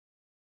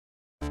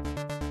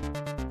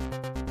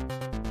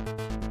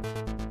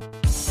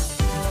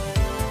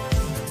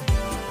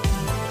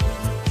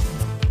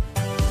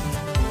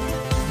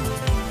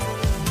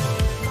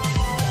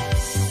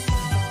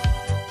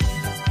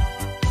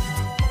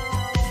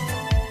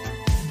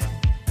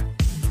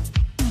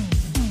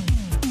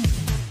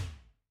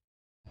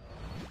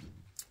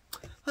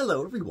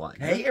Hello, everyone.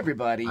 Hey,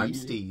 everybody. I'm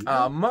Steve.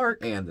 I'm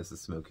Mark. And this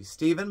is Smokey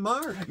Steve and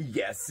Mark.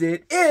 Yes,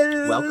 it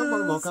is. Welcome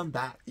or welcome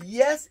back.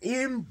 Yes,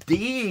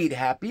 indeed.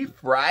 Happy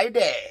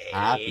Friday.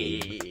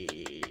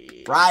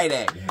 Happy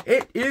Friday.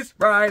 It is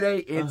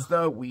Friday. It's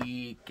the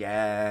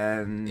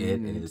weekend.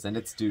 It is, and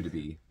it's due to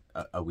be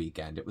a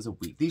weekend. It was a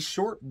week. These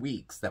short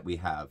weeks that we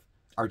have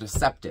are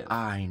deceptive.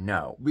 I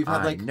know. We've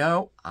had I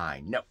know.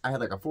 I had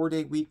like a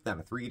 4-day week, then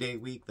a 3-day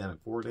week, then a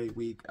 4-day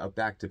week,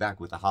 back to back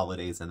with the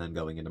holidays, and then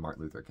going into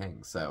Martin Luther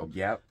King. So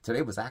yep.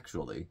 Today was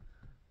actually,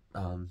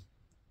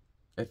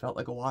 it felt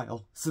like a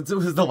while since it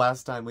was the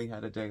last time we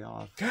had a day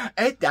off.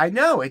 I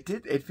know it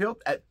did. It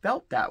felt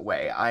that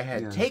way. I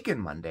had taken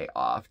Monday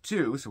off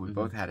too, so we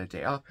both had a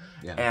day off.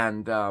 Yeah.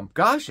 And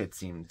gosh, it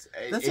seemed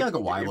that seemed like a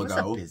while ago. It was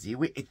a busy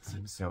week. It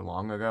seems so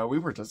long ago. We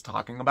were just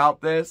talking about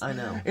this. I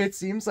know. It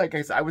seems like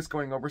I was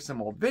going over some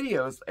old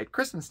videos at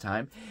Christmas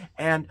time,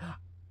 and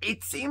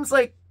it seems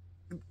like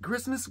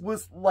Christmas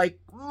was like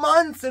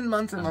months and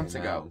months and months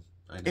ago.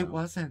 It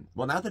wasn't.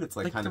 Well, now that it's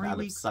like kind of out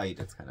of sight,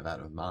 it's kind of out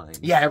of mind.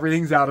 Yeah,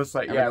 everything's out of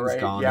sight. Yeah, right.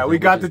 Gone. Yeah, we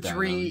got the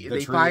tree. The they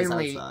tree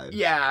finally.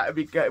 Yeah,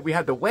 because we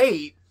had to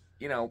wait,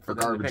 for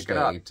garbage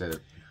day to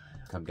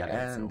come get it.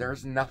 And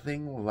there's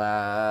nothing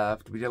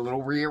left. We did a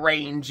little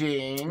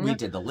rearranging. We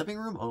did the living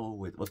room.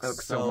 Oh, it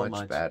looks so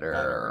much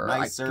better.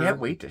 Nicer. I can't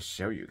wait to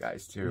show you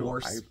guys too.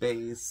 More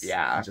space.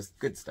 Yeah, just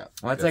good stuff.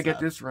 Once I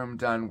get this room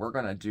done, we're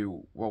gonna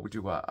do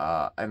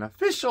an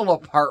official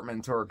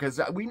apartment tour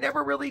because we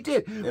never really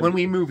did. When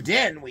we moved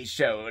in, we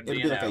showed.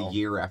 It'll be like a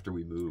year after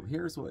we moved.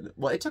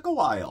 Well, it took a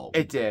while.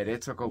 It did.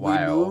 It took a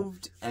while. We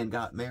moved and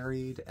got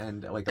married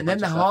and and then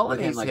the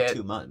holidays hit. Like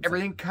 2 months.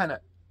 Everything kind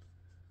of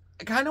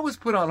was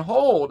put on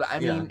hold. I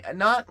mean,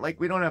 not like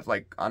we don't have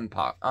like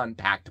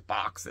unpacked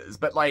boxes,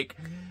 but like,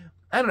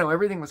 I don't know,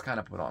 everything was kind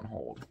of put on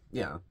hold.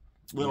 Yeah.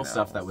 Little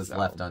stuff that was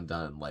left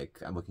undone. Like,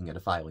 I'm looking at a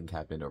filing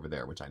cabinet over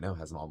there, which I know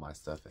has all my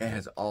stuff in it. It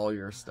has all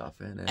your stuff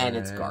in it. And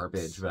it's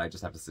garbage, but I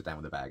just have to sit down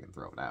with a bag and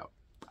throw it out.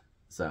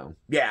 So.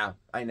 Yeah,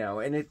 I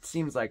know. And it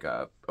seems like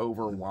a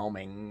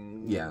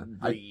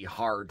overwhelmingly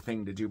hard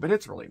thing to do, but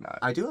it's really not.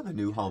 I do have a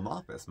new home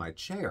office. My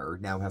chair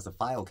now has a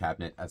file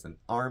cabinet as an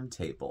arm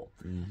table.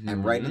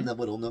 And right in the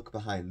little nook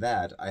behind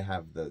that, I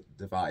have the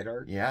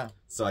divider. Yeah.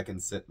 So I can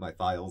sit my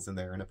files in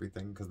there and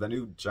everything. Because the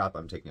new job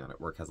I'm taking on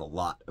at work has a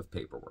lot of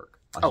paperwork.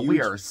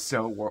 We are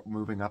so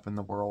moving up in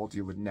the world.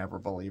 You would never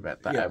believe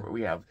it.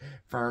 We have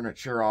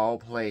furniture all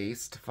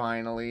placed,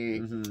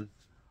 finally.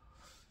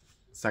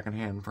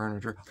 Secondhand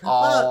furniture,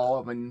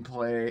 all in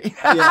play.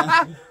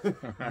 Yeah.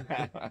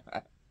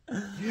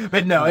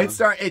 But no,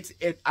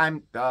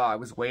 I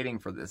was waiting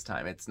for this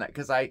time. It's not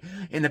because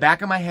in the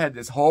back of my head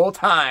this whole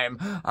time,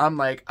 I'm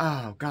like,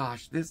 oh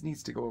gosh, this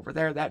needs to go over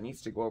there. That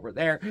needs to go over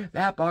there.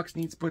 That box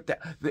needs to put that,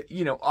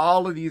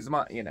 all of these,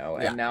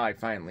 and now I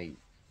finally,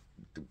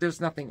 there's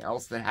nothing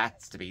else that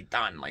has to be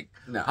done, like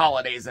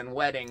holidays and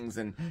weddings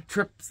and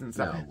trips and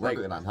stuff. No, we're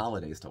going on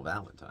holidays till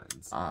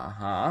Valentine's.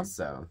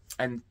 So,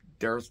 and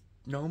there's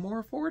no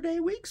more 4-day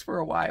weeks for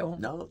a while.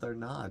 No, they're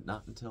not.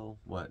 Not until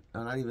what?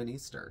 No, not even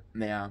Easter.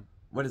 Yeah.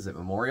 What is it?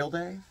 Memorial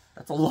Day?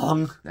 That's a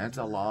long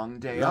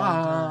day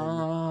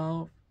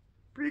off.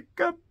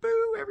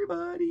 Peekaboo,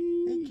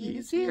 everybody.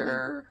 He's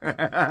here.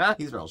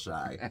 He's real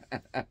shy.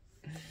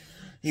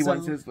 He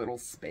wants his little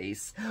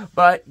space.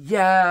 But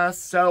yeah,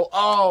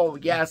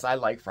 I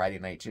like Friday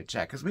Night Chit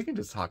Chat because we can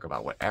just talk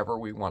about whatever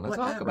we want to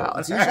talk about.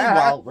 It's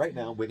usually right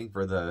now waiting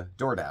for the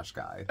DoorDash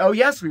guy. Oh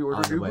yes, we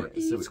ordered Uber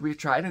Eats. We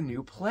tried a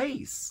new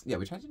place. Yeah,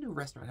 we tried a new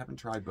restaurant I haven't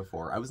tried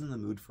before. I was in the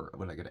mood for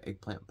when I got an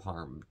eggplant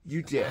parm.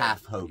 You did.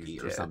 Half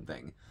hoagie or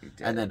something. You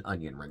did. And then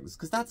onion rings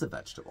because that's a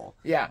vegetable.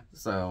 Yeah.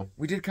 So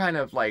we did kind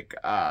of like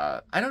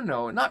I don't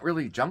know, not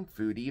really junk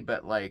foodie,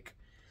 but like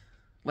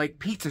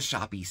pizza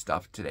shoppy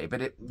stuff today,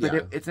 but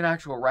it's an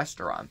actual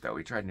restaurant though.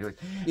 We tried to do it,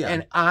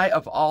 and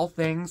of all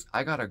things,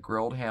 I got a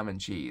grilled ham and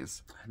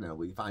cheese. No,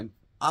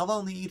 I'll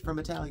only eat from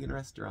Italian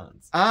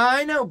restaurants.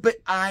 I know, but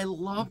I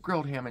love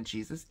grilled ham and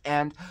cheeses,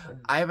 and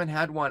I haven't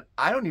had one.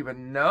 I don't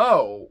even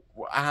know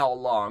how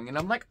long, and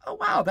I'm like, oh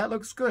wow, that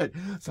looks good.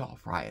 So I'll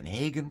fry an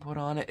egg and put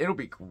on it. It'll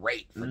be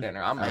great for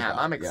dinner.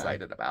 I'm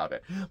excited about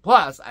it.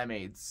 Plus, I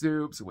made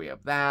soups. We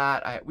have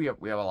that. We have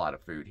a lot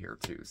of food here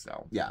too.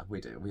 So yeah,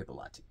 we do. We have a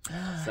lot too.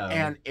 So.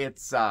 And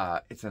it's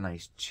a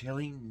nice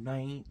chilly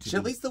night.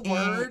 Chilly's the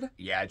word.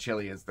 Yeah,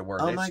 chilly is the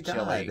word. Oh my god.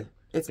 Chilly.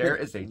 There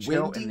is a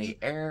chill in the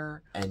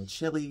air. And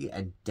chilly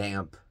and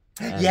damp.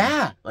 And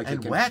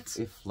and wet.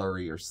 If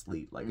flurry or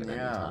sleet at any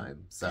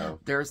time. So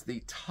there's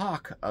the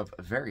talk of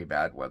very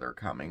bad weather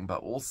coming,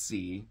 but we'll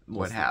see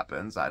what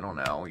happens. I don't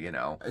know,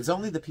 It's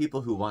only the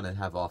people who want to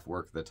have off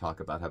work that talk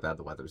about how bad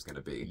the weather's going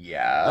to be.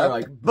 Yeah. They're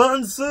like,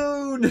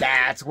 monsoon!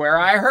 That's where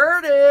I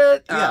heard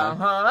it!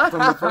 Yeah. From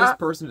the first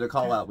person to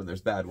call out when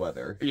there's bad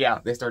weather. Yeah.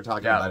 They start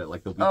talking about it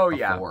like the week before.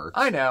 Yeah.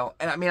 I know.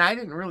 And I mean, I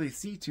didn't really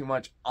see too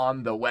much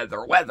on the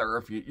weather,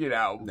 if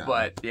no.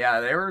 But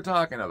yeah, they were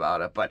talking about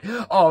it. But,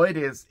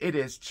 it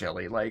is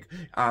chilly. Like,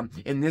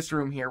 in this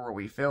room here where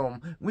we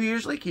film, we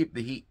usually keep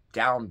the heat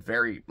down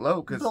very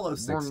low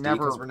because we're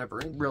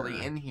never in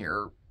really in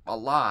here a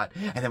lot,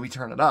 and then we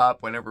turn it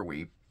up whenever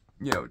we,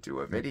 do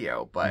a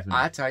video. But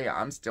I tell you,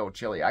 I'm still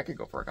chilly. I could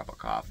go for a cup of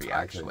coffee,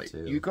 actually. I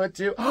could too. You could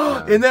too?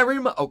 In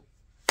that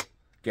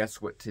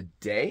guess what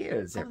today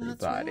is,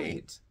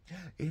 everybody? That's right.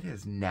 It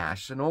is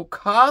National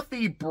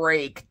Coffee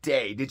Break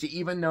Day. Did you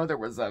even know there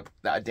was a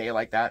day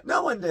like that?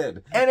 No one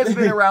did. And it's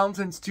been around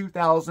since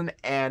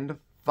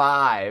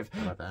 2005.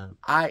 How about that?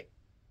 I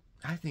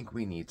think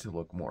we need to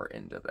look more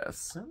into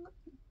this.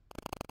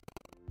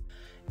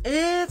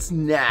 It's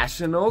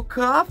National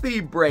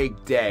Coffee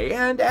Break Day,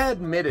 and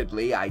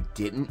admittedly, I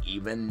didn't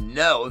even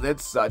know that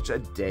such a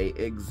day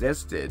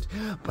existed.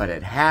 But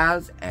it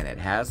has, and it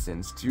has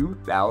since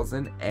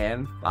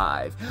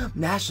 2005.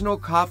 National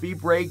Coffee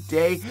Break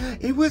Day,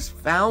 it was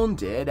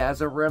founded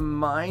as a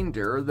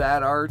reminder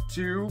that our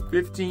 2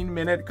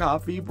 15-minute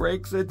coffee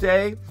breaks a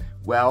day,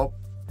 well,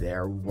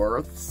 they're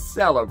worth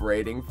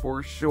celebrating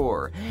for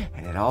sure.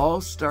 And it all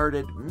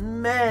started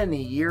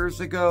many years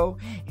ago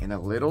in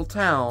a little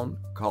town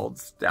called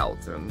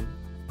Scranton.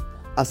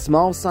 A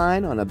small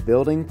sign on a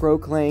building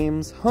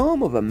proclaims,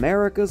 "Home of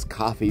America's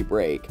Coffee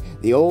Break."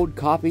 The old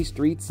Coffee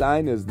Street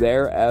sign is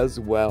there as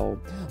well.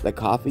 The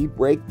coffee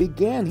break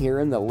began here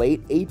in the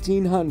late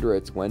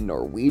 1800s when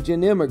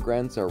Norwegian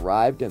immigrants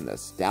arrived in the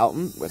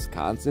Scranton,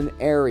 Wisconsin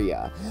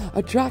area,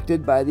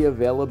 attracted by the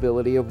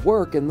availability of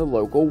work in the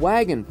local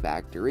wagon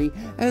factory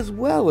as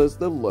well as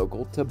the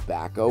local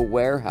tobacco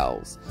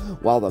warehouse.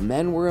 While the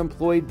men were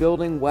employed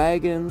building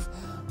wagons,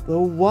 the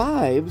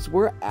wives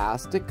were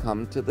asked to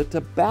come to the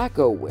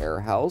tobacco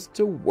warehouse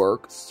to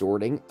work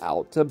sorting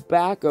out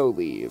tobacco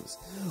leaves.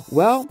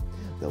 Well,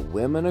 the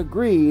women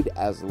agreed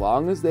as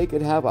long as they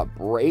could have a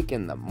break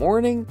in the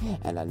morning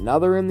and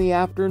another in the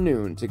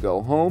afternoon to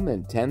go home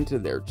and tend to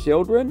their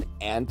children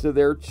and to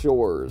their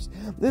chores.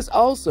 This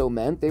also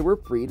meant they were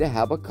free to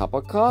have a cup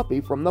of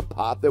coffee from the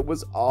pot that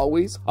was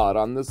always hot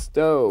on the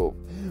stove.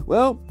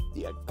 Well,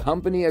 the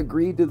company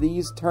agreed to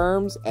these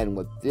terms, and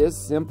with this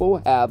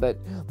simple habit,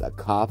 the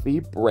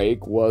coffee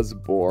break was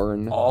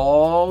born.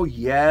 Oh,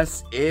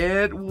 yes,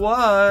 it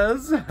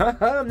was.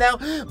 Now,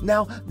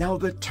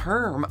 the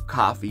term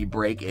coffee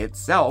break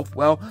itself,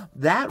 well,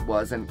 that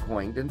wasn't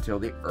coined until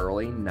the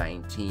early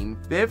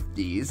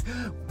 1950s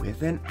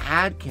with an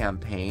ad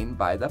campaign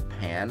by the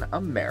Pan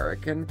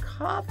American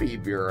Coffee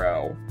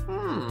Bureau.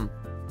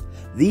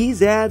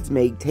 These ads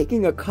made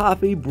taking a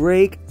coffee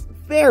break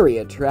very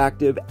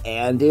attractive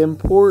and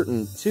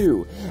important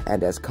too.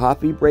 And as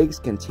coffee breaks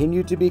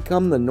continue to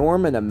become the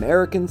norm in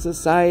American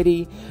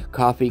society,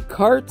 coffee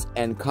carts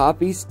and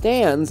coffee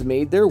stands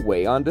made their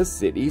way onto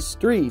city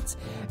streets.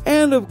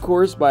 And of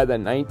course, by the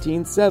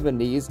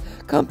 1970s,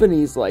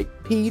 companies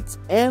like Peet's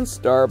and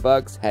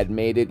Starbucks had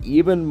made it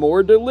even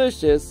more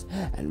delicious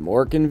and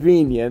more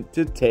convenient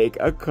to take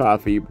a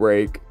coffee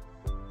break.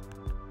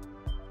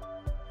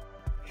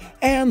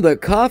 And the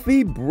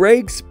coffee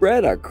break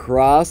spread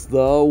across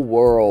the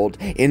world.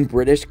 In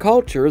British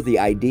culture, the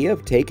idea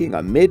of taking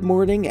a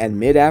mid-morning and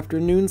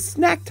mid-afternoon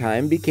snack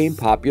time became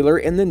popular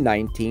in the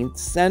 19th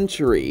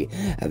century.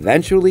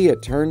 Eventually,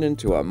 it turned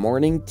into a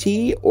morning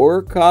tea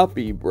or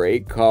coffee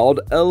break called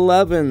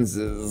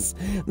 11's.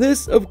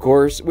 This, of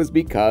course, was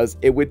because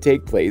it would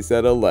take place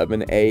at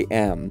 11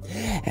 a.m.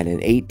 And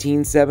in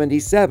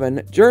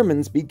 1877,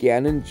 Germans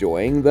began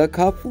enjoying the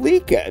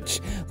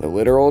Kaffeeklatsch, the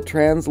literal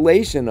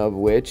translation of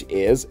which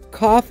is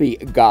coffee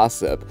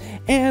gossip,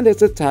 and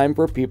it's a time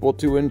for people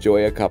to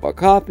enjoy a cup of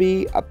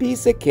coffee, a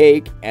piece of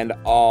cake, and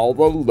all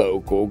the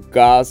local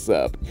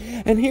gossip.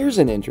 And here's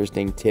an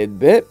interesting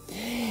tidbit.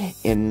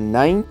 In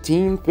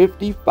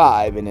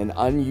 1955, in an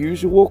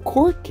unusual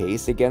court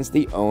case against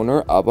the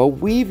owner of a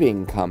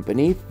weaving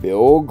company,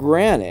 Phil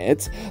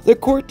Granite, the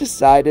court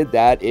decided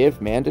that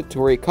if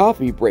mandatory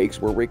coffee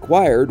breaks were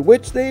required,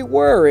 which they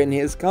were in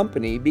his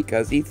company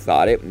because he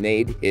thought it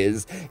made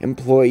his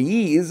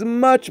employees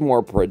much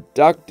more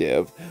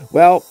productive,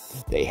 well,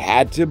 they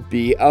had to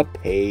be a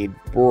paid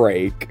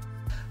break.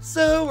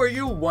 So, are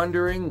you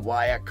wondering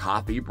why a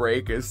coffee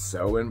break is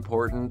so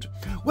important?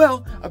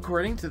 Well,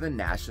 according to the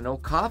National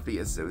Coffee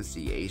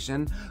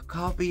Association,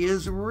 coffee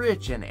is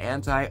rich in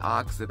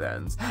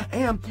antioxidants,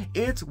 and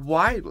it's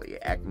widely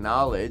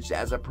acknowledged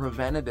as a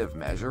preventative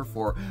measure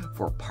for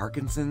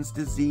Parkinson's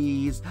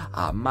disease,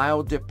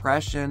 mild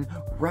depression,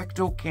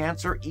 rectal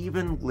cancer,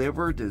 even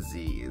liver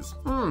disease.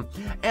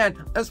 And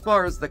as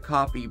far as the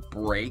coffee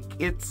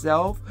break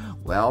itself,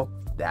 well,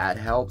 that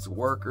helps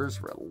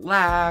workers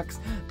relax,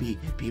 be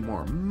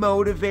more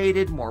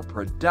motivated, more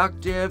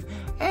productive,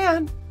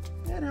 and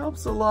it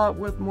helps a lot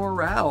with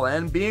morale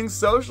and being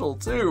social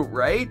too,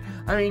 right?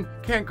 I mean,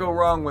 can't go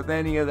wrong with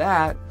any of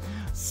that.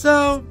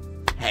 So,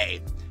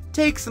 hey,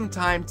 take some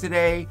time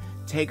today,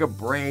 take a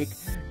break,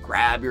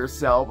 grab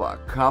yourself a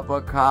cup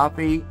of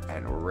coffee,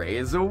 and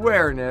raise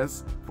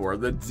awareness for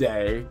the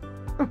day.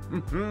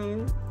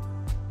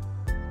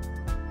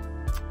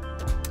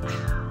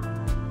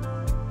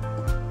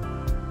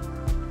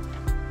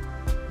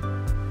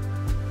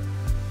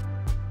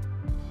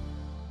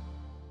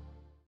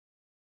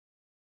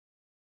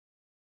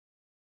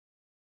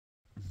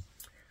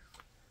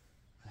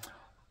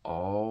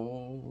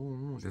 All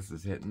this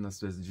is hitting.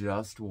 This is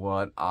just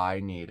what I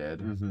needed.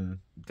 Mm-hmm.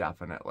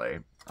 Definitely.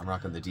 I'm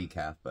rocking the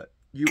decaf, but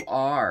You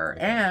are.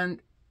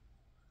 And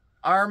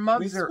our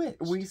mugs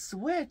we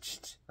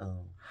switched.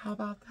 Oh. How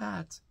about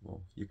that?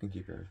 Well, you can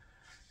keep yours.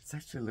 It's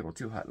actually a little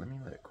too hot. Let me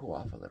let it cool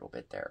off a little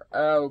bit there.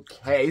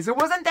 Okay, so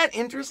wasn't that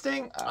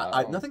interesting?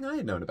 Nothing I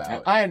had known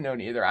about. I had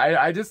known either.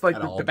 I just like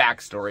At the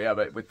backstory of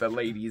it with the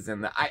ladies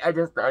and the I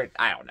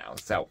don't know.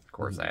 So of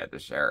course I had to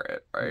share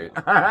it, right?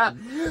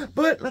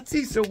 But let's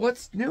see. So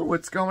what's new?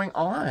 What's going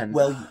on?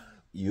 Well,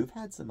 you've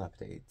had some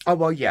updates. Oh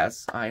well,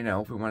 yes, I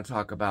know. If we want to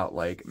talk about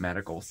like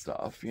medical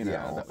stuff, you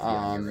know,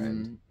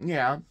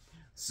 yeah.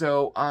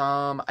 So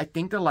I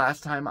think the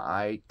last time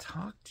I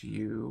talked to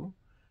you.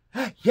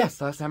 Yes,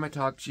 last time I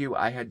talked to you,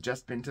 I had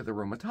just been to the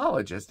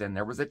rheumatologist and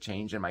there was a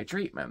change in my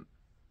treatment.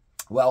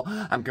 Well,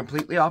 I'm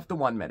completely off the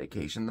one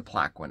medication, the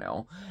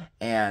Plaquenil,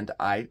 and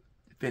I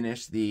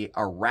finished the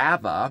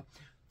Arava.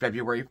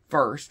 February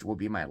 1st will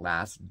be my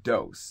last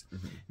dose.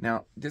 Mm-hmm.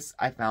 Now, this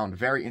I found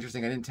very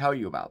interesting. I didn't tell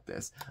you about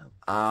this.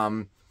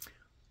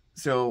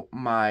 So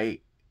my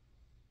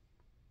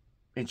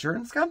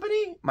insurance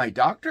company, my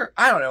doctor,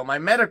 I don't know, my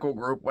medical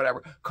group,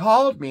 whatever,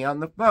 called me on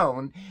the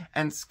phone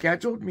and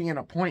scheduled me an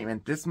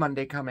appointment this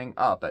Monday coming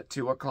up at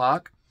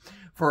 2:00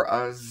 for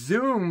a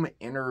Zoom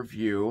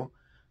interview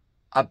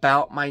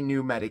about my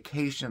new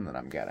medication that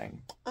I'm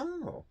getting.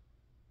 Oh.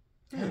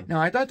 Now,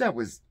 I thought that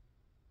was...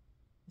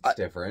 It's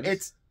different.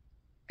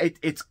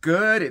 It's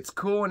good, it's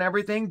cool and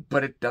everything,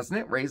 but it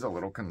doesn't raise a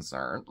little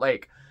concern?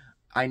 Like,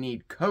 I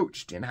need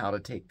coached in how to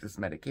take this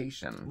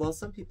medication. Well,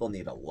 some people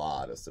need a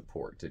lot of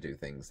support to do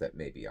things that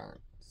maybe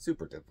aren't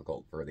super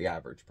difficult for the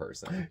average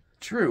person.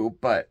 True,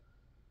 but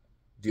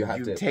do you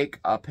have to take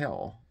a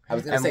pill? I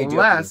was going to say, do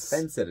you have to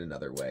dispense it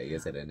another way?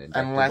 Is it an injectable?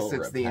 Unless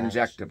it's the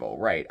injectable,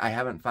 right? I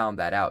haven't found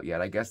that out yet.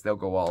 I guess they'll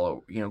go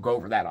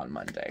over that on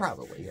Monday.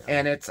 Probably, yeah.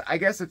 And I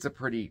guess it's a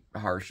pretty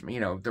harsh,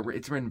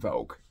 it's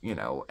Rinvoq,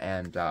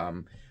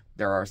 and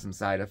there are some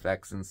side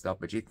effects and stuff,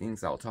 but she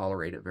thinks I'll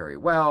tolerate it very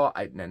well.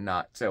 I'm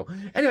not. So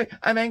anyway,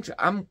 I'm anxious.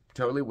 I'm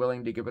totally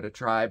willing to give it a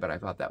try, but I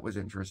thought that was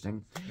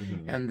interesting.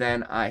 Mm-hmm. And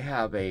then I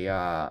have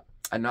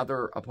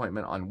another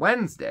appointment on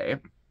Wednesday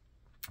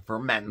for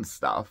men's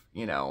stuff.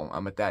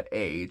 I'm at that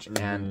age,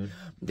 mm-hmm. and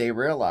they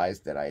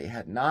realized that I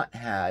had not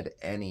had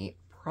any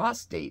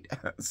prostate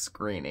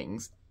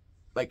screenings,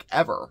 like,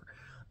 ever.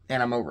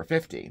 And I'm over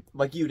 50.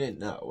 Like, you didn't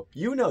know.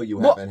 You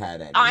haven't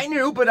had any. I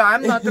knew, but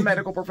I'm not the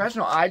medical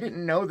professional. I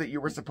didn't know that you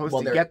were supposed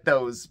to get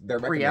those Their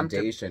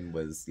recommendation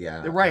was,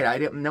 yeah. Right, I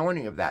didn't know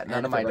any of that.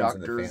 None of my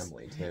doctors. In the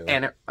family, too.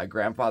 And my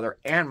grandfather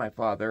and my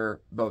father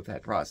both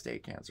had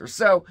prostate cancer.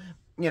 So,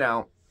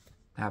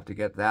 have to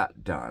get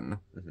that done.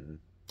 Mm-hmm.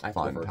 I have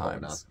to go for a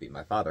colonoscopy.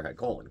 My father had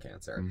colon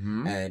cancer,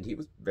 mm-hmm. and he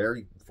was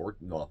very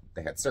fortunate. Well,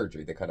 they had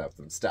surgery, they cut out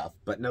some stuff,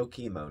 but no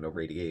chemo, no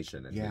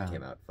radiation, and he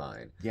came out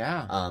fine.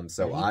 Yeah.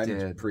 So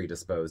I'm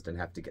predisposed and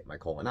have to get my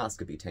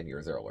colonoscopy 10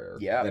 years earlier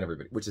than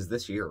everybody, which is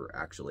this year,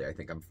 actually. I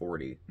think I'm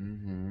 40.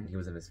 Mm-hmm. He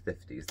was in his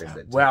 50s. They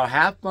said, well,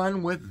 have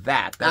fun with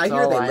that. That's I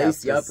hear all they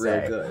lace you up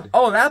real good.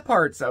 Oh, that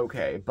part's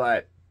okay,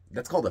 but...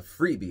 That's called a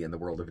freebie in the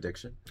world of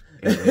addiction.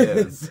 It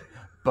is.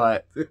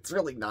 But... It's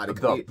really not a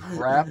The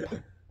prep...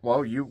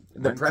 Well, you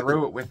went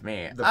through it with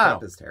me. The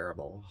prep is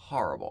terrible.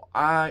 Horrible.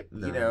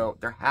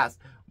 There has...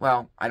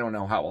 Well, I don't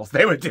know how else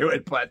they would do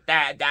it, but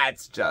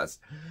that's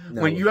just...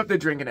 No. When you have to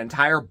drink an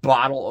entire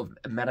bottle of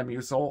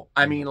Metamucil,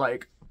 I mean,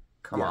 like,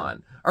 come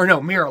on. Or no,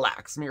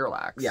 Miralax.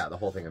 Yeah, the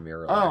whole thing of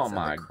Miralax. Oh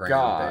my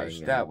gosh,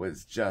 that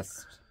was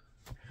just...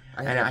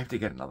 I have to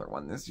get another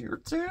one this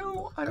year,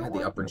 too. I had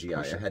the upper GI.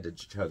 I had to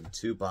chug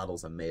 2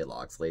 bottles of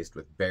Maalox laced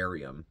with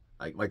barium,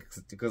 like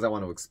because I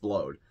want to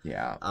explode.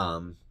 Yeah.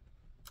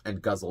 And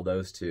guzzle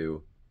those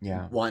 2.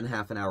 Yeah. One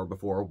half an hour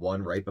before,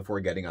 one right before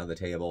getting on the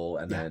table,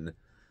 and then,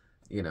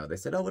 they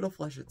said, oh, it'll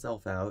flush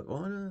itself out.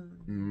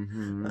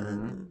 Mm-hmm.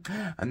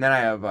 And then I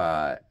have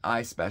an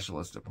eye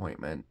specialist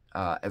appointment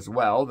as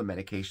well. The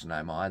medication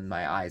I'm on,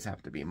 my eyes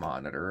have to be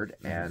monitored,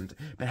 and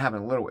been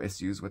having a little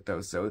issues with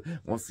those. So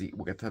we'll see.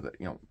 We'll get to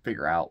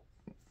figure out.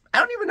 I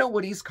don't even know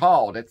what he's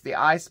called. It's the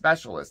eye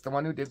specialist, the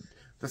one who did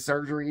the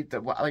surgery,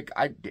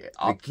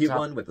 the cute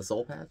one with the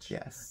soul patch?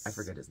 Yes. I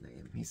forget his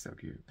name. He's so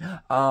cute.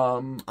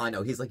 I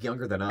know, he's like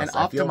younger than us. An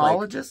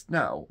ophthalmologist?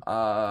 No.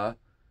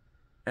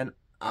 An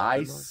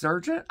eye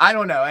surgeon? I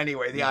don't know.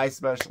 Anyway, the eye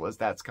specialist,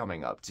 that's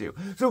coming up too.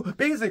 So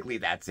basically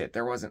that's it.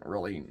 There wasn't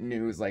really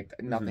news, like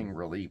nothing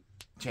really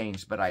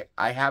changed, but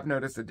I have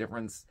noticed a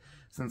difference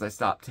since I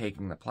stopped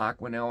taking the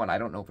Plaquenil, and I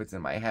don't know if it's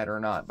in my head or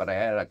not, but I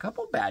had a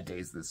couple bad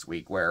days this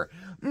week where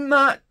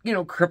not,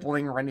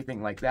 crippling or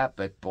anything like that,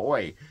 but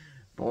boy,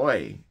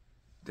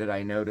 did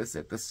I notice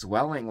it. The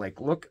swelling,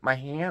 like, look, my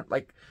hand,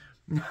 like,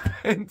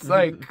 it's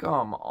like,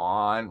 come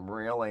on,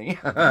 really?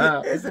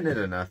 Isn't it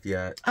enough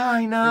yet?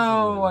 I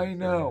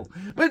know.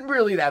 But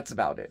really, that's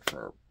about it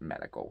for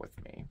medical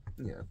with me.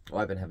 Yeah.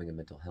 Well, I've been having a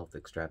mental health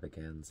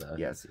extravaganza.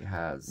 Yes, he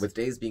has. With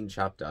days being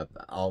chopped up,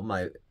 all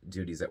my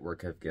duties at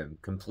work have been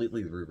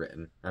completely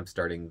rewritten. I'm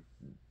starting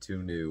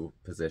 2 new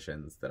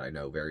positions that I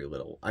know very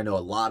little. I know a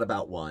lot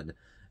about one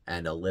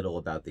and a little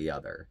about the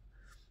other.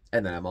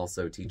 And then I'm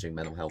also teaching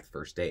mental health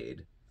first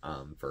aid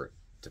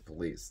to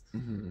police,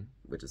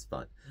 which is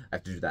fun. I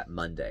have to do that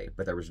Monday,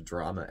 but there was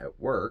drama at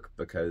work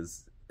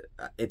because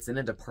it's in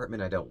a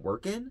department I don't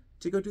work in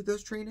to go do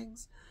those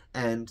trainings,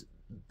 and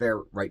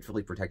they're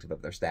rightfully protective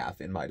of their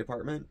staff in my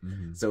department.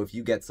 So if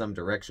you get some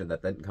direction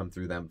that didn't come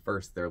through them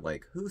first, they're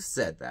like, who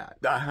said that?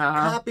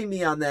 Copy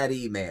me on that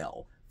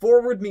email.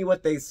 Forward me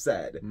what they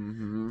said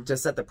to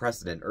set the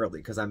precedent early,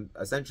 because I'm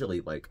essentially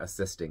like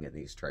assisting in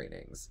these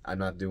trainings. I'm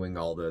not doing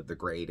all the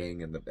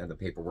grading and the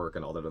paperwork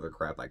and all that other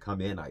crap. I come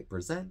in, I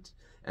present,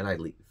 and I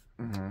leave.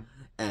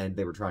 And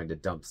they were trying to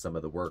dump some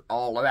of the work,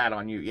 all of that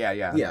on you.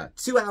 Yeah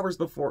 2 hours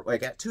before,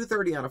 like at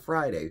 2:30 on a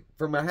Friday,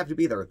 from when I have to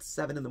be there at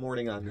 7 in the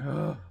morning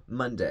on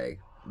Monday.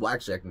 Well,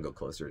 actually I can go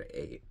closer to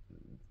 8.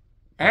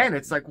 And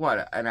it's like,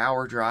 what, an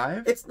hour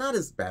drive? It's not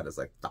as bad as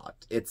I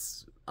thought.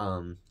 It's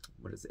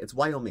what is it? It's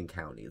Wyoming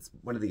County. It's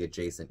one of the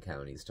adjacent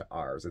counties to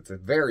ours. It's a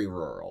very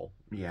rural,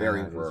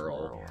 very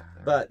rural.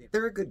 But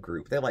they're a good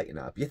group. They lighten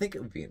up. You think it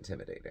would be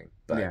intimidating,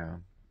 but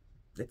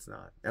it's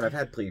not. And I've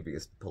had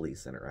previous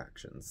police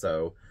interactions,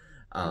 so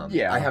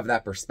I have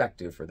that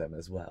perspective for them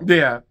as well.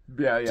 Yeah.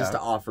 Just to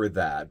offer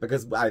that,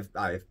 because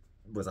I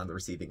was on the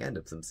receiving end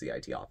of some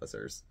CIT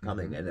officers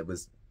coming, and it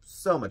was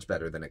so much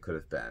better than it could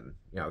have been.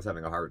 You know, I was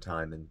having a hard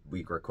time, and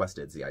we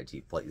requested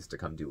CIT police to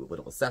come do a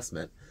little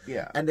assessment.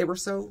 Yeah. And they were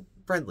so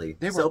friendly,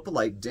 so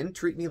polite, didn't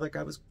treat me like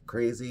I was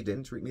crazy,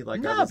 didn't treat me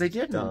like I was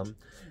dumb,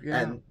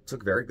 and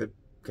took very good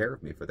care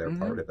of me for their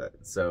part of it.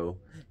 So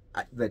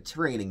the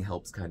training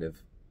helps kind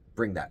of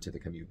bring that to the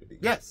community.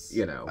 Yes.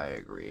 You know. I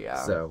agree,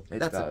 yeah. So it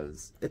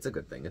does. It's a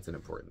good thing. It's an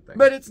important thing.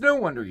 But it's no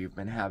wonder you've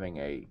been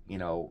having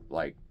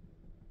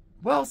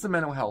some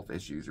mental health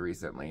issues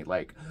recently.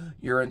 Like,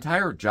 your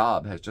entire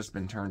job has just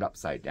been turned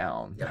upside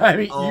down. Yeah, I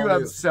mean, you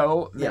have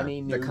so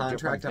many new the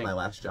contract on my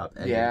last job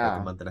ended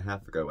like a month and a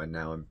half ago, and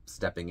now I'm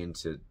stepping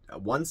into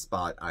one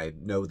spot. I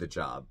know the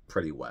job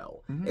pretty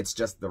well. It's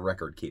just the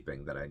record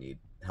keeping that I need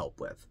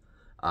help with.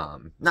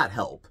 Not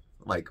help,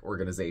 like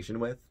organization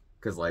with,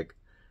 because like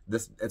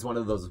it's one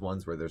of those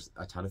ones where there's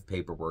a ton of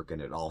paperwork and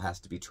it all has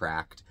to be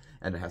tracked,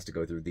 and it has to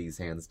go through these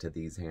hands to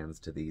these hands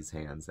to these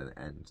hands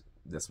and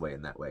this way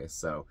and that way.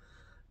 So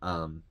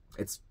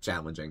it's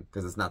challenging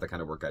because it's not the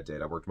kind of work I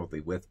did. I worked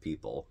mostly with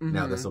people.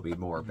 Now this will be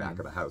more back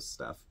of the house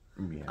stuff.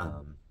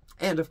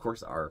 And of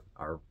course our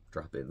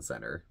drop-in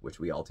center, which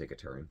we all take a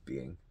turn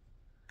being.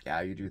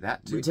 Yeah, you do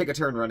that too. We take a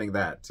turn running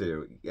that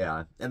too.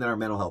 Yeah. And then our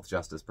mental health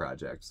justice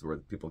projects where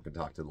people can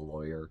talk to the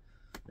lawyer.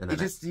 And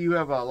then you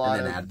have a lot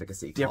of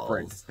advocacy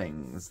different calls.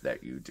 things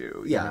that you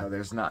do. Yeah. You know,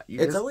 there's not,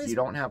 you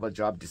don't have a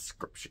job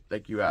description.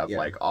 Like, you have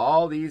like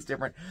all these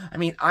different, I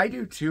mean, I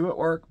do too at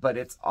work, but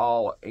it's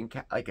all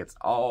it's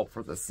all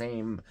for the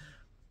same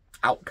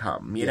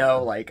outcome, you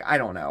know, like, I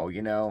don't know,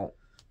 you know.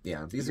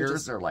 Yeah,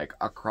 yours are like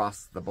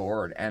across the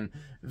board and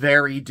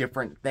very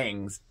different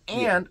things,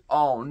 and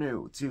all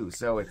new too.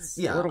 So it's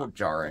a little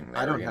jarring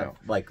there, I don't have,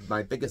 like,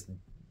 my biggest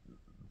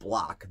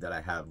block that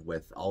I have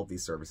with all of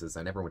these services,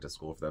 I never went to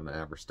school for them, I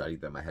never studied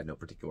them, I had no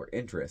particular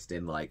interest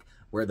in like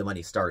where the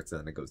money starts,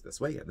 and then it goes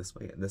this way and this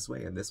way and this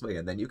way and this way,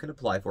 and then you can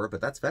apply for it, but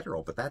that's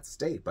federal, but that's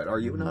state, but are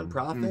you a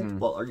nonprofit?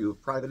 Well, are you a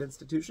private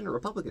institution or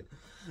Republican?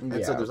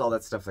 And so there's all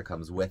that stuff that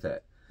comes with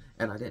it,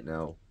 and I didn't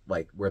know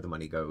like where the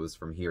money goes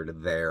from here to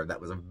there. That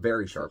was a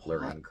very sharp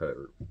learning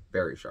curve,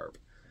 very sharp.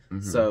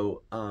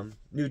 So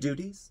new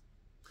duties,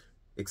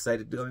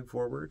 excited going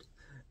forward.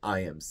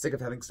 I am sick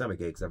of having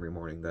stomach aches every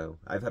morning, though.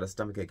 I've had a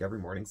stomach ache every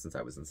morning since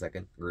I was in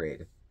 2nd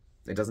grade.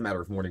 It doesn't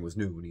matter if morning was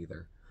noon,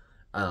 either.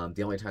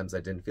 The only times I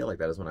didn't feel like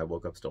that is when I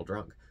woke up still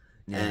drunk.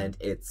 And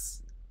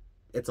it's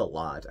a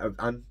lot.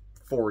 I'm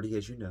 40,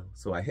 as you know,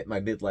 so I hit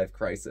my midlife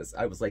crisis.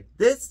 I was like,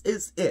 this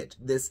is it.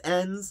 This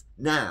ends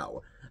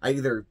now. I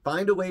either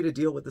find a way to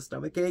deal with the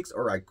stomach aches,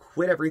 or I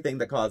quit everything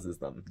that causes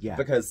them. Yeah.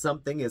 Because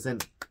something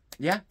isn't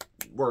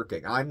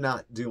working. I'm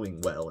not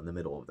doing well in the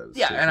middle of those.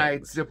 Yeah, and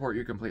things. I support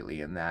you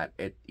completely in that.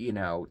 It, you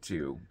know,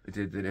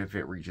 that if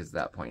it reaches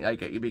that point, like,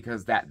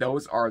 because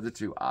those are the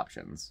two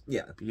options.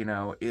 Yeah, you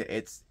know,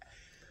 it's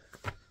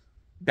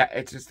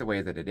just the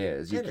way that it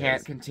is. You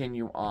can't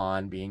continue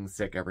on being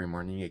sick every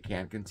morning. You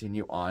can't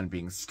continue on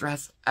being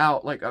stressed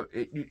out. Like,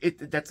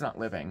 that's not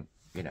living.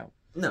 You know.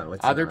 No,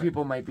 it's other not.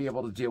 people might be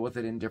able to deal with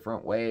it in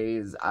different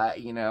ways. I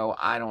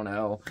don't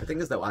know. The thing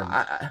is, though,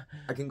 I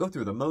can go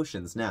through the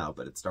motions now,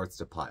 but it starts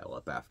to pile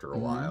up after a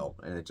while,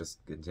 and it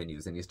just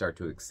continues, and you start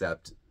to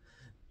accept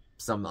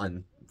some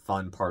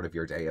unfun part of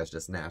your day as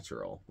just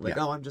natural. Like,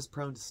 oh, I'm just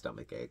prone to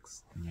stomach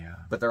aches. Yeah.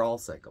 But they're all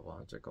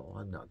psychological.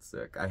 I'm not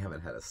sick. I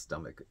haven't had a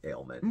stomach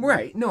ailment.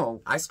 Right,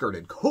 no. I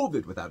skirted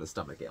COVID without a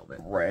stomach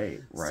ailment.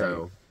 Right.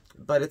 So...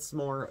 But it's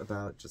more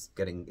about just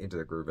getting into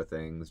the groove of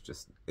things,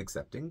 just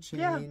accepting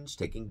change,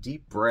 taking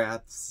deep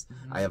breaths.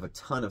 I have a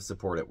ton of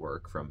support at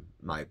work from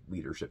my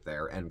leadership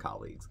there and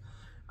colleagues.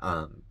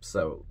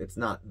 So it's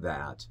not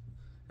that.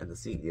 And the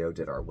CEO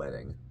did our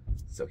wedding,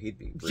 so he'd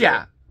be...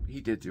 Yeah, he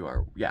did do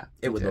our... Yeah.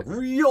 It would look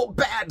real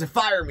bad to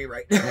fire me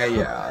right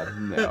now.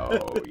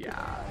 No.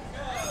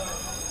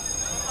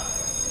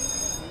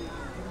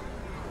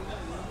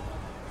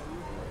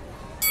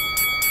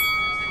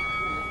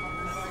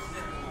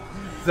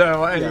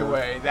 So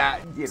anyway, that,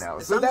 you know.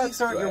 So Some that's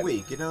weeks aren't your good.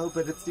 week, you know,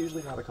 but it's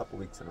usually not a couple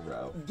weeks in a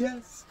row.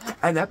 Yes.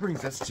 And that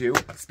brings us to,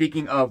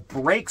 speaking of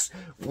breaks,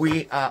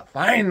 we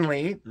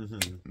finally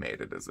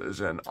made a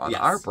decision on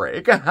our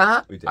break.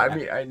 We did. I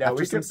mean, I know. After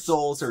we some kept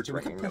soul searching,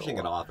 we kept stringing pushing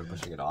it along. off and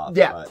pushing it off.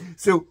 Yeah. But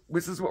So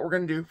this is what we're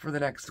going to do for the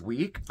next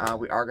week.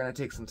 We are going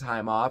to take some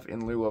time off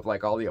in lieu of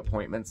like all the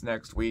appointments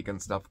next week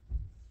and stuff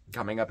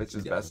coming up. It's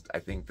just best, I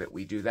think, that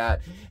we do that.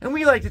 And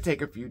we like to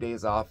take a few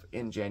days off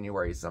in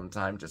January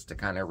sometime just to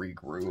kind of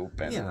regroup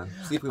and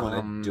see if we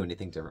want to do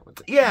anything different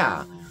with it.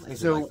 yeah. Anything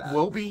So like that.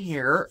 we'll be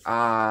here.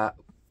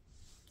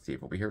 See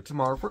if we'll be here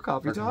tomorrow for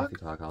Coffee For Talk. Coffee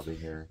Talk, I'll be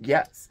here.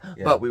 Yes,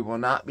 Yeah. but we will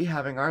not be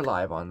having our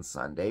live on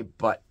Sunday.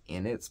 But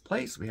in its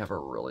place, we have a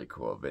really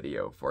cool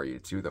video for you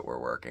too that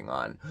we're working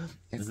on.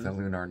 It's the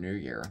Lunar New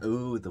Year.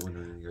 Ooh, the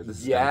one you're the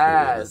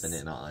Yes. listening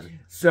in on.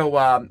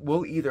 So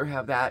we'll either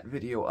have that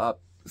video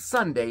up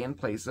Sunday in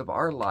place of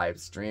our live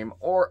stream,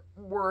 or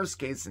worst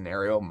case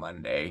scenario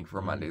Monday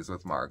for Mondays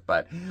with Mark.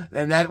 But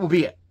then that will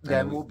be it.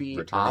 Then we'll be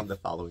returning off the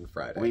following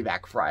Friday. We'll be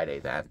back Friday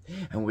then.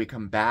 And when we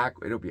come back,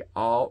 it'll be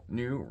all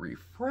new,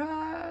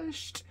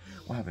 refreshed.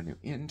 We'll have a new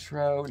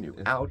intro, new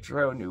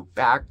outro, new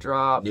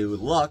backdrop. New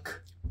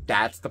look.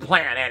 That's the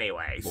plan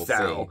anyway. We'll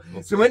so see.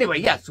 We'll so see. anyway,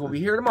 yes, we'll be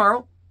here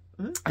tomorrow.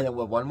 Mhm. And then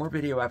we'll have one more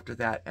video after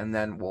that, and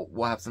then we'll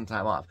have some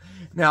time off.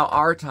 Now,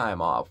 our time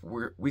off,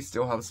 we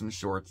still have some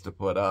shorts to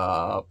put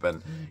up,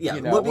 and Yeah,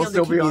 you know, we'll on the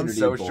still be on community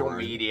social board.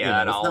 media You know,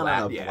 and all it's not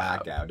that. on a Yeah.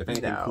 blackout. If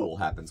anything No. cool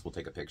happens, we'll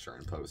take a picture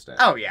and post it.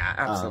 Oh yeah,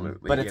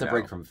 absolutely. But it's you a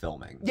break know. from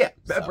filming. Yeah,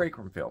 a so. break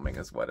from filming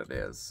is what it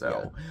is.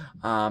 So,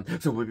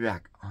 so we'll be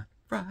back on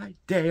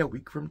Friday, a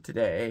week from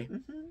today.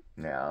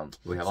 Yeah.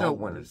 We have So all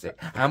wanted to say,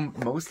 I'm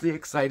mostly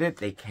excited.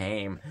 They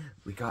came.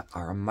 We got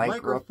our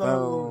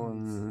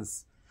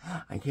microphones.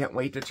 I can't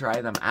wait to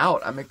try them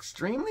out. I'm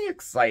extremely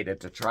excited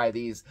to try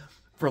these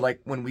for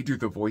like when we do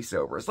the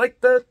voiceovers,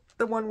 like the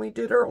one we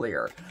did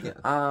earlier.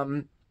 Yeah.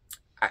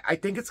 I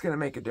think it's going to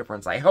make a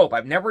difference. I hope.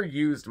 I've never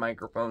used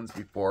microphones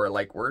before.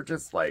 Like, we're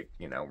just like,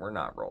 you know, we're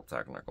not real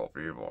technical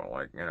people.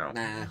 Like, you know.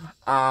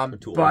 Nah.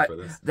 Too old But for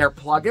this. they're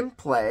plug and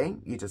play.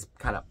 You just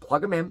kind of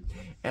plug them in,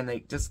 and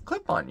they just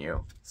clip on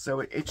you.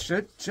 So it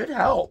should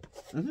help.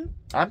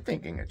 I'm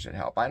thinking it should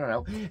help. I don't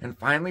know. And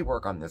finally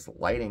work on this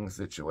lighting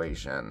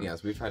situation.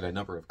 Yes, we've tried a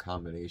number of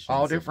combinations.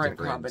 All of different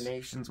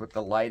combinations with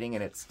the lighting,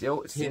 and it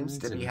still seems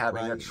to be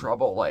having a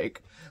trouble,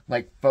 like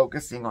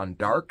focusing on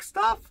dark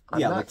stuff. I'm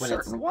not like when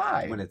certain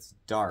why. When it's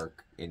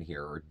dark in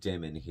here or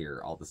dim in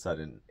here, all of a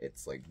sudden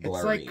it's like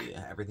blurry.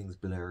 Everything's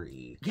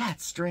blurry. Yeah,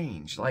 it's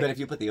strange. Like, But if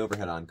you put the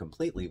overhead on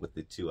completely with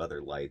the two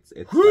other lights,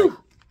 it's Whew! like,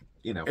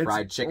 you know, It's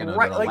fried chicken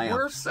right, under a like lamp.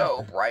 we're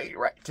so bright.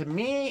 Right to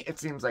me, it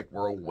seems like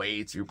we're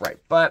way too bright.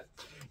 But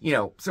you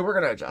know, so we're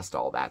gonna adjust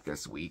all that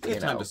this week. We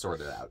have you time know. to sort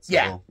it out. So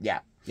Yeah, we'll- yeah.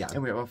 Yeah.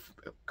 And we have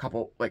a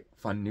couple like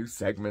fun new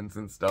segments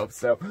and stuff.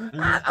 So I'm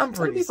It's gonna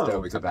pretty be fun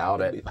when we stoked come back.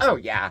 about It'll it. be fun. Oh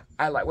yeah,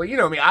 I like. Well, you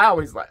know me. I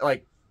always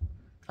like.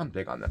 I'm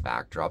big on the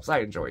backdrops. I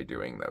enjoy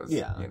doing those.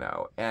 Yeah. You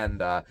know,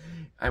 and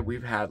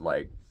we've had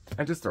like.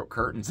 I just throw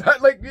curtains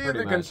like the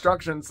much.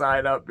 construction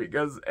side up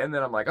and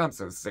then I'm like, I'm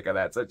so sick of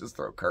that. So I just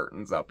throw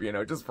curtains up, you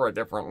know, just for a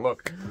different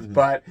look.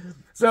 But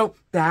so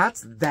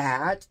that's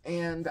that.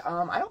 And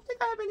I don't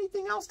think I have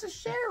anything else to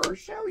share or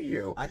show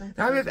you.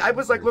 I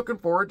was like looking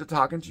forward to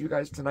talking to you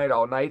guys tonight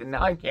all night. And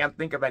now I can't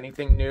think of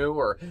anything new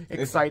or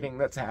exciting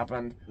that's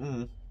happened.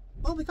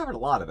 Well, we covered a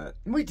lot of it.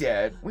 We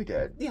did.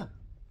 Yeah.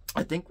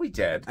 I think we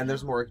did. And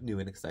there's more new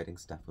and exciting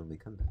stuff when we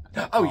come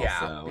back. Oh also.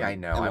 yeah, I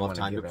know. And I we'll want have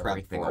to time give to prep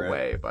everything for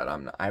away, but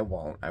I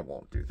won't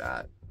do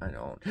that. I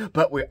don't.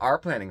 But we are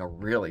planning a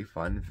really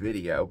fun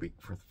video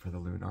for the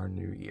Lunar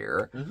New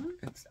Year.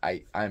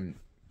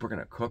 We're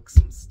gonna cook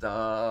some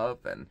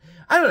stuff, and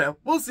I don't know.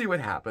 We'll see what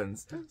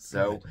happens.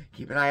 So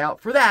keep an eye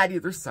out for that,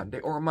 either Sunday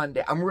or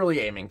Monday. I'm really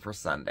aiming for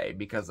Sunday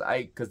because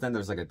then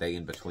there's like a day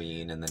in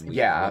between, and then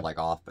we're like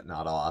off but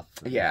not off.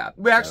 Yeah,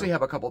 we actually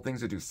have a couple things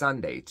to do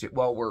Sunday too.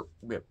 Well,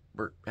 we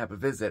have a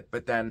visit,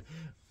 but then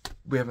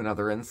we have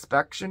another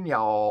inspection,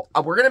 y'all.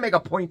 We're gonna make a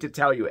point to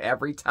tell you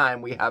every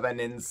time we have an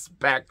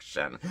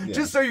inspection,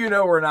 just so you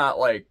know we're not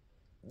like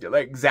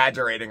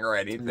exaggerating or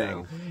anything.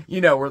 No.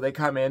 You know, where they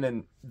come in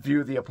and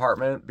view the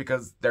apartment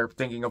because they're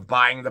thinking of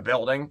buying the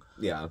building.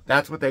 Yeah.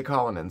 That's what they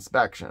call an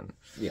inspection.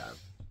 Yeah.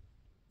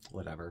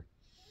 Whatever.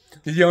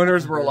 The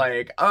owners were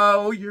like,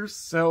 "Oh, you're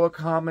so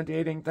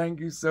accommodating. Thank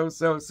you so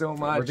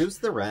much. Reduce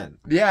the rent.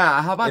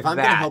 Yeah, how about if I'm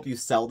that? going to help you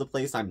sell the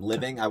place I'm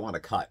living, I want a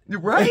cut.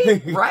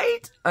 Right?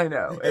 Right? I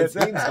know. It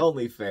seems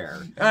only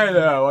fair. I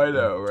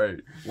know, right.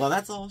 Well,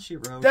 that's all she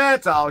wrote.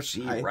 That's all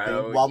she I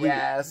wrote. think while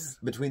yes.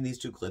 Between these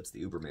two clips,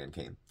 the Uberman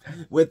came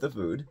with the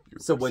food.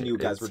 So when you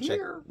guys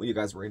here. when you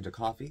guys were into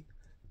coffee,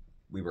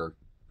 we were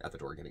at the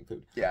door getting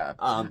food. Yeah.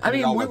 And I it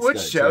mean, all we looks would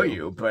good, show too.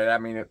 you, but I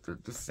mean, it's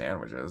the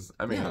sandwiches.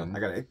 I mean, I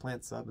got an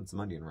eggplant sub and some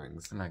onion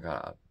rings. and I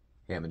got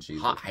Ham and cheese.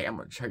 hot ham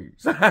and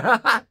cheese.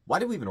 Why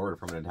did we even order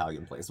from an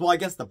Italian place? Well, I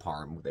guess the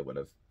parm they would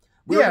have.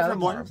 We Yeah, ordered from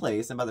one farm.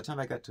 place, and by the time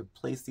I got to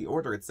place the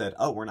order, it said,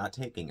 "Oh, we're not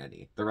taking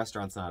any. The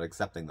restaurant's not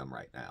accepting them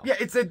right now." Yeah,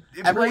 it said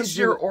Everyone's place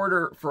your here-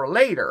 order for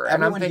later, and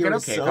I'm everyone thinking, here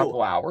is okay, so a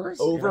couple hours.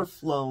 you know.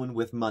 Overflown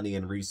with money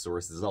and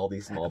resources, all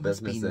these small It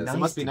must be businesses. nice It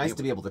must be to be nice able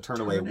to be able to turn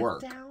away Turn it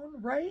work.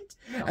 down, right?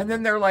 Yeah. And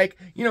then they're like,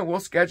 we'll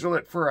schedule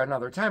it for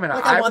another time. And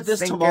Like, I want was this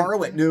thinking,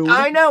 tomorrow at noon.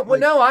 I know. Well,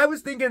 Like, no, I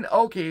was thinking,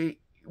 okay,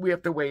 we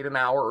have to wait an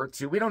hour or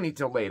two. We don't need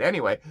till late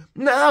anyway.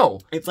 No,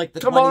 it's like the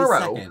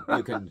tomorrow. 22nd.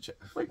 You can.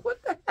 like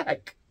what the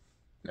heck?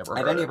 Never At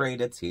heard any of it.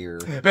 rate, it's here.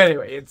 But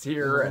anyway, it's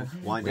here.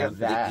 And Wind we down have for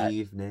that. the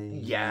evening.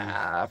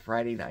 Yeah,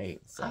 Friday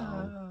night. So,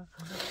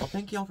 Well,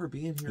 thank you all for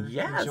being here.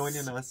 Yes. And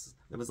joining us.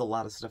 There was a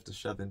lot of stuff to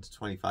shove into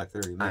 25,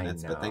 30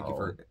 minutes, but thank you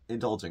for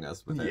indulging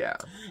us with it. yeah.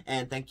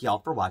 And thank you all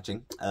for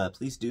watching.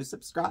 Please do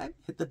subscribe,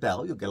 hit the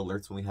bell. You'll get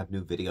alerts when we have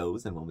new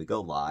videos and when we go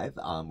live.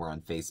 We're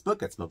on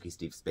Facebook at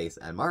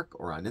Smokeysteveandmarc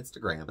or on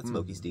Instagram at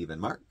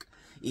Smokeysteveandmarc.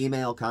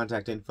 Email,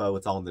 contact info,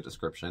 it's all in the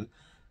description.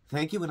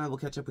 Thank you, and I will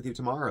catch up with you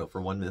tomorrow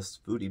for One Miss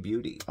Foodie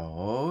Beauty.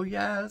 Oh,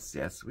 yes.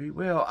 Yes, we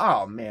will.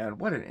 Oh, man,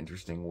 what an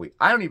interesting week.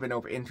 I don't even know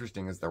if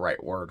interesting is the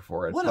right word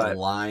for it. What but a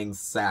lying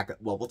sack.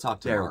 Well, we'll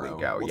talk there tomorrow.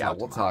 we go.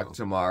 We'll talk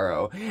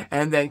tomorrow.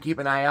 And then keep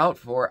an eye out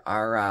for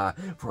our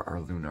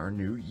Lunar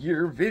New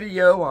Year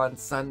video on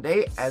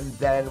Sunday. And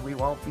then we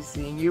won't be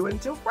seeing you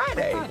until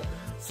Friday.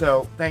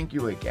 So thank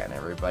you again,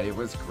 everybody. It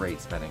was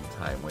great spending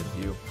time with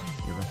you.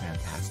 You have a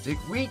fantastic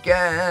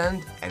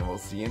weekend. And we'll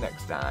see you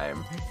next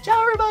time. Ciao,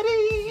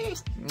 everybody.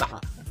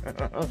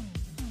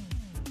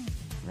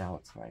 Now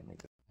it's finally